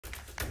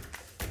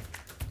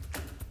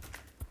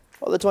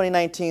Well, the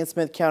 2019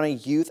 Smith County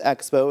Youth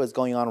Expo is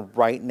going on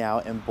right now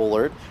in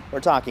Bullard. We're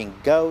talking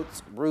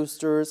goats,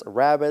 roosters,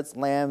 rabbits,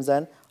 lambs,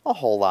 and a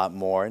whole lot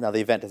more. Now, the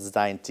event is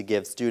designed to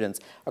give students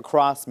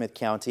across Smith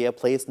County a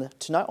place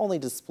to not only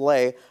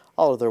display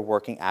all of their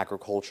work in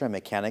agriculture and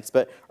mechanics,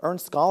 but earn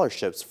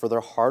scholarships for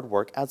their hard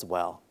work as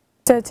well.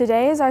 So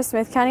today is our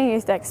Smith County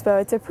Youth Expo.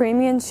 It's a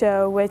premium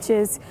show, which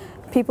is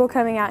people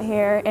coming out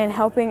here and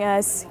helping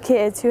us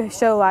kids who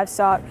show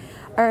livestock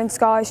earn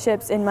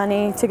scholarships and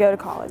money to go to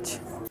college.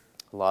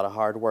 A lot of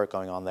hard work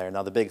going on there.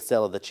 Now, the big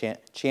sale of the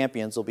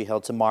champions will be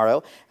held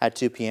tomorrow at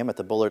 2 p.m. at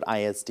the Bullard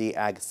ISD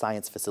Ag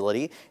Science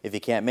Facility. If you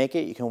can't make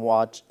it, you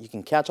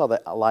can catch all the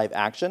live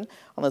action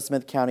on the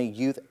Smith County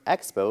Youth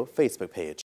Expo Facebook page.